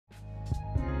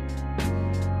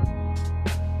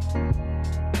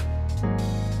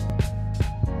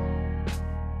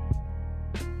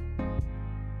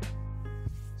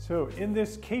So in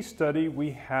this case study,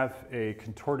 we have a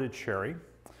contorted cherry.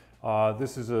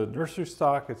 This is a nursery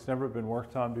stock. It's never been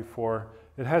worked on before.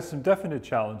 It has some definite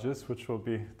challenges, which we'll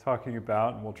be talking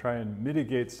about, and we'll try and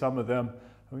mitigate some of them.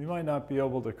 And we might not be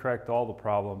able to correct all the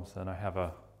problems, and I have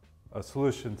a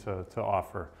solution to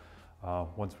offer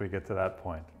once we get to that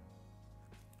point.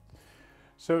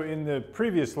 So in the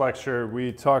previous lecture,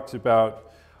 we talked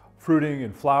about fruiting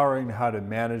and flowering, how to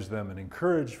manage them and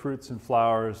encourage fruits and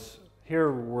flowers. Here,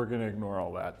 we're going to ignore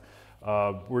all that.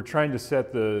 We're trying to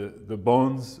set the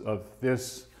bones of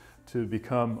this to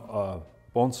become a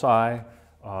bonsai,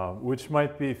 which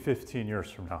might be 15 years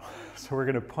from now. So we're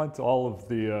going to punt all of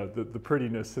the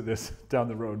prettiness of this down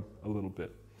the road a little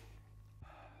bit.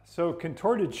 So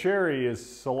contorted cherry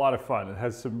is a lot of fun. It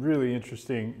has some really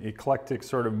interesting eclectic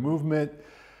sort of movement,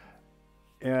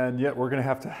 and yet we're going to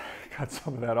have to cut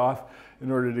some of that off in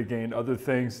order to gain other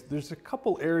things. There's a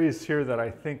couple areas here that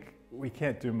I think we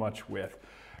can't do much with.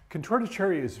 Contorted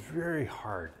cherry is very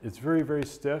hard. It's very, very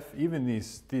stiff. Even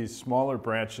these smaller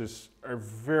branches are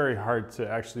very hard to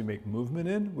actually make movement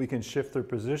in. We can shift their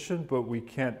position, but we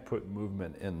can't put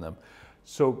movement in them.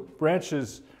 So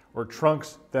branches or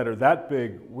trunks that are that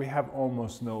big, we have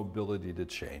almost no ability to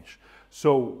change.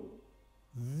 So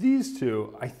these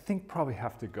two, I think, probably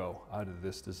have to go out of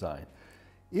this design.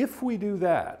 If we do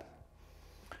that,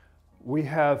 we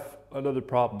have another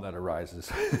problem that arises.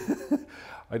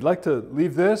 I'd like to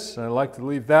leave this, and I'd like to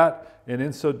leave that, and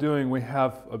in so doing, we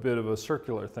have a bit of a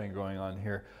circular thing going on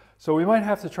here. So we might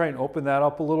have to try and open that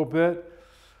up a little bit.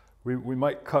 We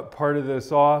might cut part of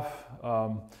this off.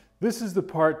 This is the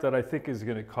part that I think is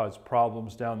going to cause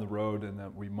problems down the road, and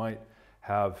that we might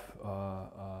have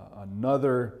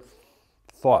another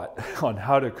thought on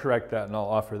how to correct that, and I'll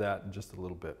offer that in just a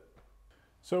little bit.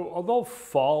 So although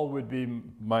fall would be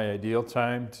my ideal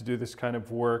time to do this kind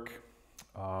of work,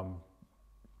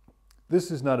 this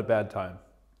is not a bad time.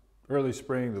 Early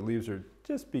spring, the leaves are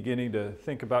just beginning to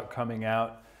think about coming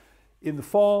out. In the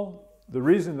fall, the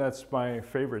reason that's my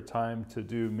favorite time to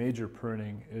do major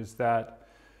pruning is that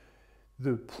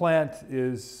the plant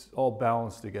is all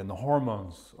balanced again. The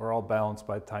hormones are all balanced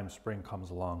by the time spring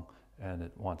comes along and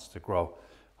it wants to grow.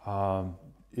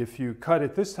 If you cut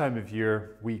it this time of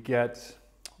year, we get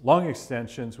long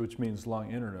extensions, which means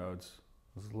long internodes.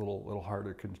 It's a little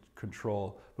harder to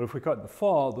control. But if we cut in the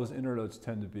fall, those internodes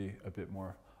tend to be a bit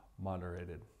more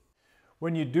moderated.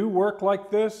 When you do work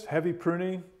like this, heavy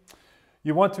pruning,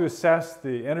 you want to assess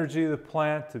the energy of the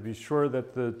plant to be sure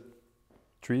that the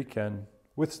tree can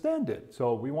withstand it.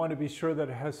 So we want to be sure that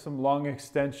it has some long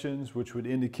extensions, which would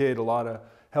indicate a lot of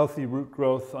healthy root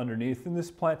growth underneath, and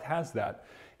this plant has that.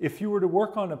 If you were to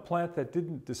work on a plant that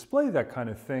didn't display that kind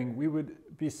of thing, we would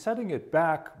be setting it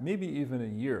back maybe even a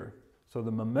year. So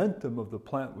the momentum of the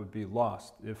plant would be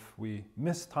lost if we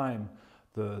mistime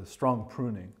the strong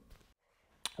pruning.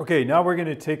 Okay, now we're going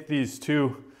to take these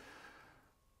two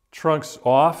trunks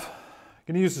off. I'm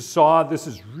going to use a saw. This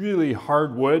is really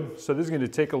hard wood, so this is going to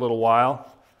take a little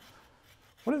while.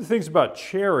 One of the things about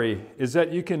cherry is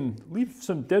that you can leave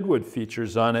some deadwood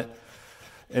features on it.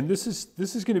 And this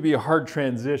is going to be a hard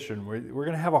transition. We're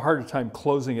going to have a harder time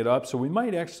closing it up, so we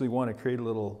might actually want to create a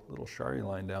little shari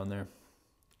line down there.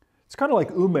 It's kind of like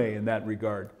ume in that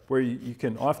regard, where you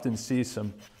can often see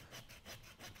some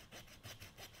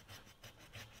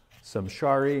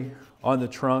shari on the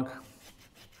trunk,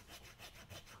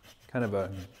 kind of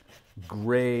a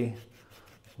gray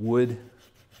wood.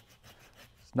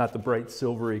 It's not the bright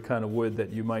silvery kind of wood that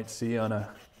you might see on a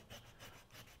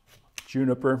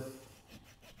juniper.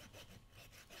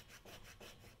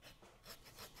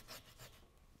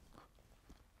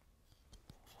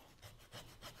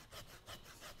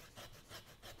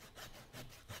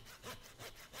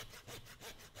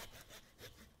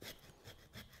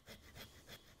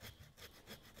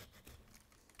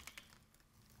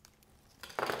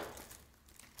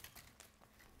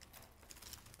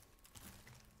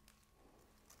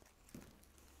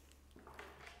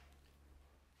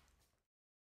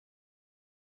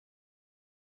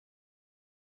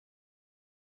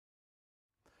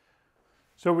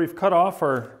 So we've cut off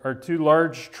our two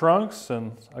large trunks,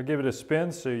 and I'll give it a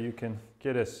spin so you can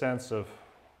get a sense of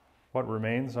what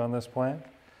remains on this plant.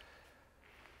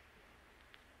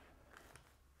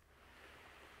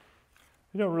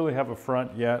 We don't really have a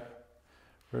front yet.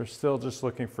 We're still just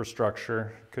looking for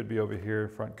structure. Could be over here,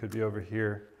 front could be over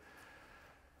here.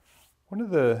 One of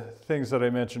the things that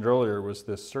I mentioned earlier was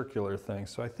this circular thing.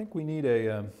 So I think we need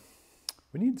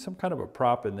some kind of a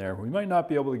prop in there. We might not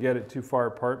be able to get it too far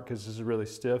apart because this is really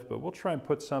stiff, but we'll try and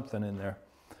put something in there.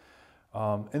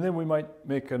 And then we might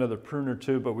make another prune or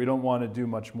two, but we don't want to do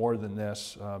much more than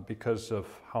this because of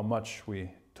how much we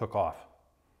took off.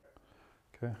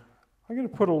 Okay, I'm going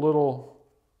to put a little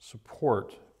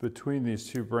support between these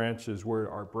two branches where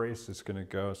our brace is going to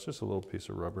go. It's just a little piece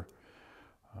of rubber,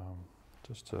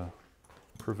 just to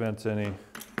prevent any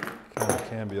kind of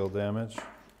cambial damage.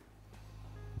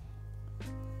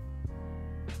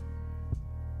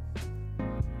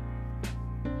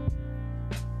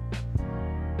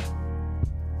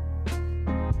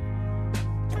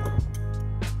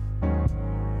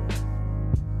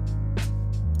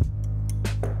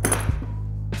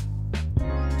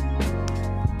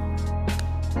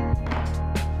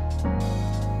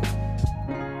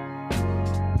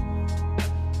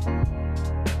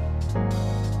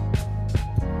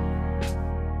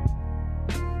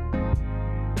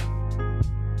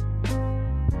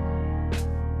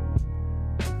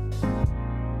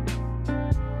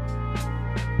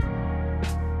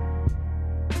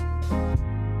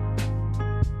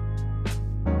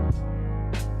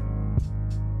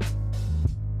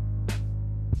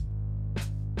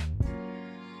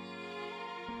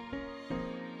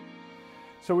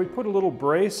 So we put a little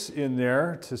brace in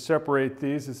there to separate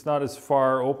these. It's not as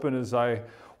far open as I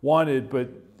wanted, but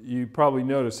you probably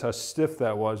noticed how stiff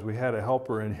that was. We had a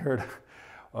helper in here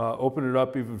to open it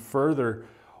up even further.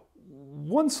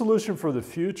 One solution for the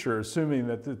future, assuming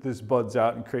that this buds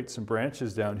out and creates some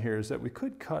branches down here, is that we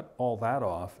could cut all that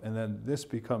off, and then this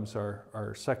becomes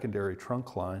our secondary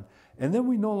trunk line. And then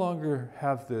we no longer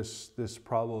have this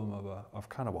problem of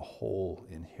kind of a hole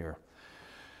in here.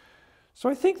 So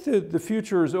I think that the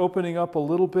future is opening up a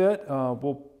little bit.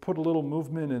 We'll put a little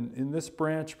movement in this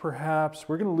branch perhaps.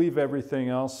 We're going to leave everything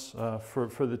else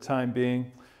for the time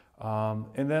being.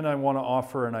 And then I want to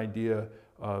offer an idea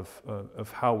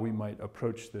of how we might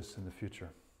approach this in the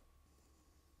future.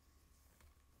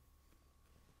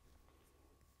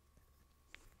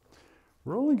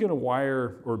 We're only going to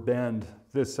wire or bend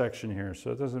this section here,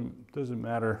 so it doesn't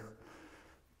matter.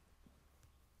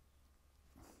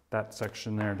 That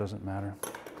section there doesn't matter.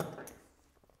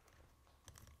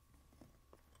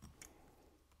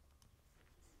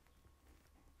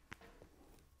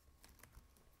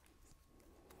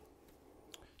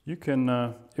 You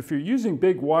can, if you're using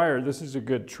big wire, this is a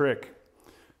good trick.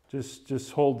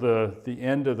 Just hold the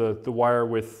end of the wire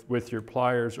with your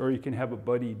pliers, or you can have a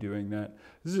buddy doing that.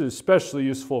 This is especially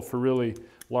useful for really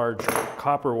large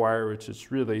copper wire, which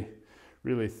is really,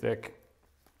 really thick.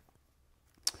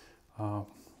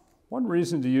 One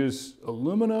reason to use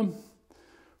aluminum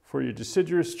for your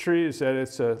deciduous tree is that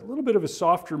it's a little bit of a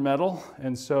softer metal,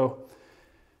 and so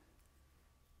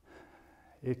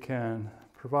it can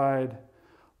provide a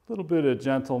little bit of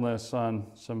gentleness on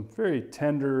some very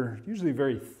tender, usually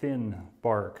very thin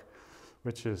bark,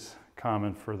 which is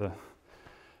common for the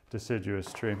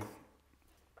deciduous tree.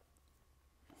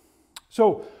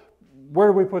 So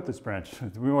where do we put this branch?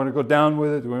 Do we want to go down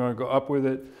with it? Do we want to go up with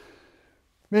it?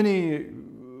 Many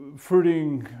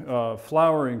fruiting,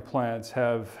 flowering plants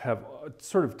have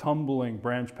sort of tumbling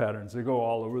branch patterns. They go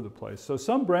all over the place. So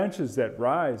some branches that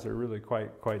rise are really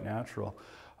quite natural.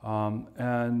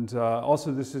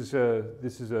 Also this is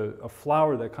a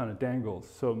flower that kind of dangles.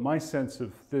 So my sense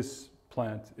of this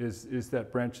plant is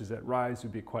that branches that rise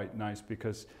would be quite nice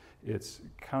because it's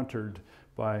countered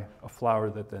by a flower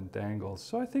that then dangles.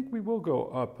 So I think we will go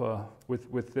up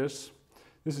with this.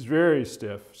 This is very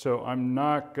stiff, so I'm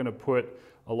not going to put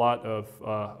a lot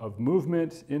of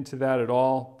movement into that at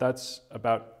all. That's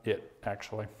about it,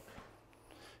 actually.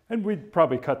 And we'd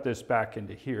probably cut this back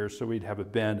into here, so we'd have a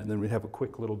bend, and then we'd have a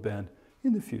quick little bend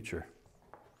in the future.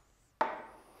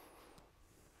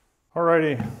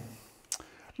 Alrighty,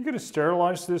 I'm going to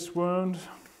sterilize this wound.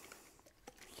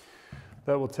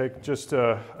 That will take just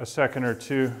a second or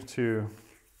two to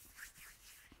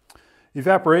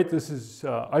evaporate. This is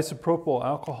isopropyl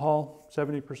alcohol,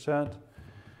 70%.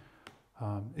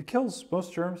 It kills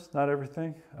most germs, not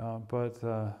everything, but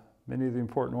many of the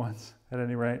important ones at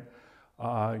any rate.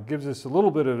 It gives us a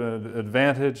little bit of an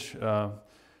advantage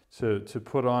to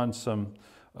put on some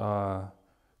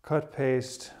cut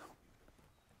paste.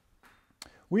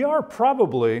 We are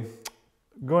probably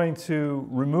going to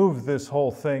remove this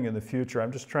whole thing in the future.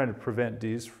 I'm just trying to prevent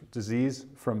disease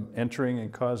from entering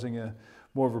and causing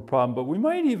more of a problem, but we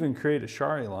might even create a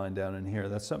shari line down in here.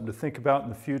 That's something to think about in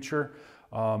the future.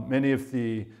 Many of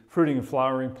the fruiting and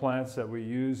flowering plants that we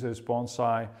use as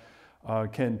bonsai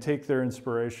can take their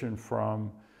inspiration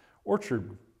from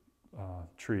orchard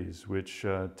trees, which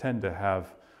tend to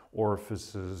have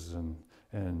orifices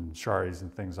and sharis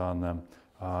and things on them.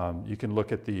 You can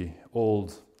look at the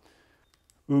old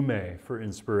ume for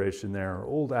inspiration there, or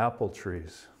old apple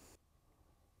trees.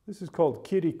 This is called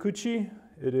kirikuchi.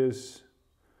 It is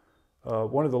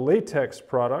one of the latex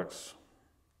products.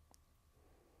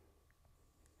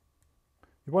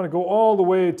 You want to go all the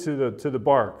way to the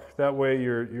bark. That way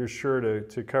you're sure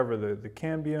to cover the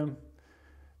cambium.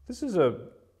 This is an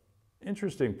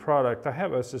interesting product. I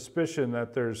have a suspicion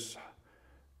that there's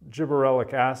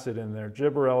gibberellic acid in there.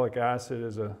 Gibberellic acid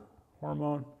is a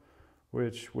hormone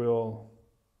which will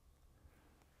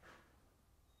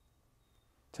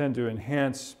tend to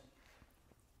enhance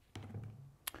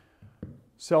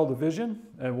cell division,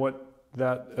 and what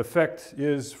that effect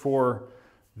is for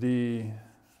the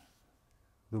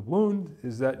wound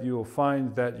is that you'll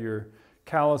find that your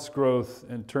callus growth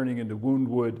and turning into wound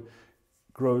wood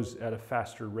grows at a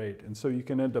faster rate, and so you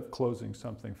can end up closing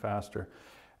something faster.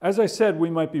 As I said, we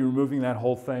might be removing that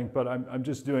whole thing, but I'm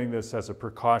just doing this as a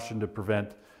precaution to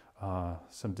prevent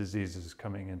some diseases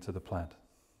coming into the plant.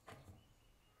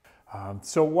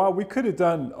 So while we could have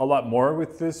done a lot more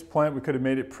with this plant, we could have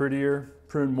made it prettier,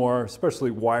 pruned more,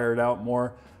 especially wired out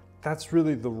more. That's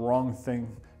really the wrong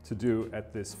thing to do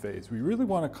at this phase. We really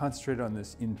want to concentrate on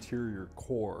this interior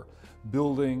core,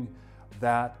 building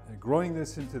that, growing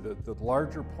this into the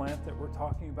larger plant that we're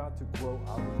talking about to grow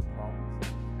out of the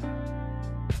problems.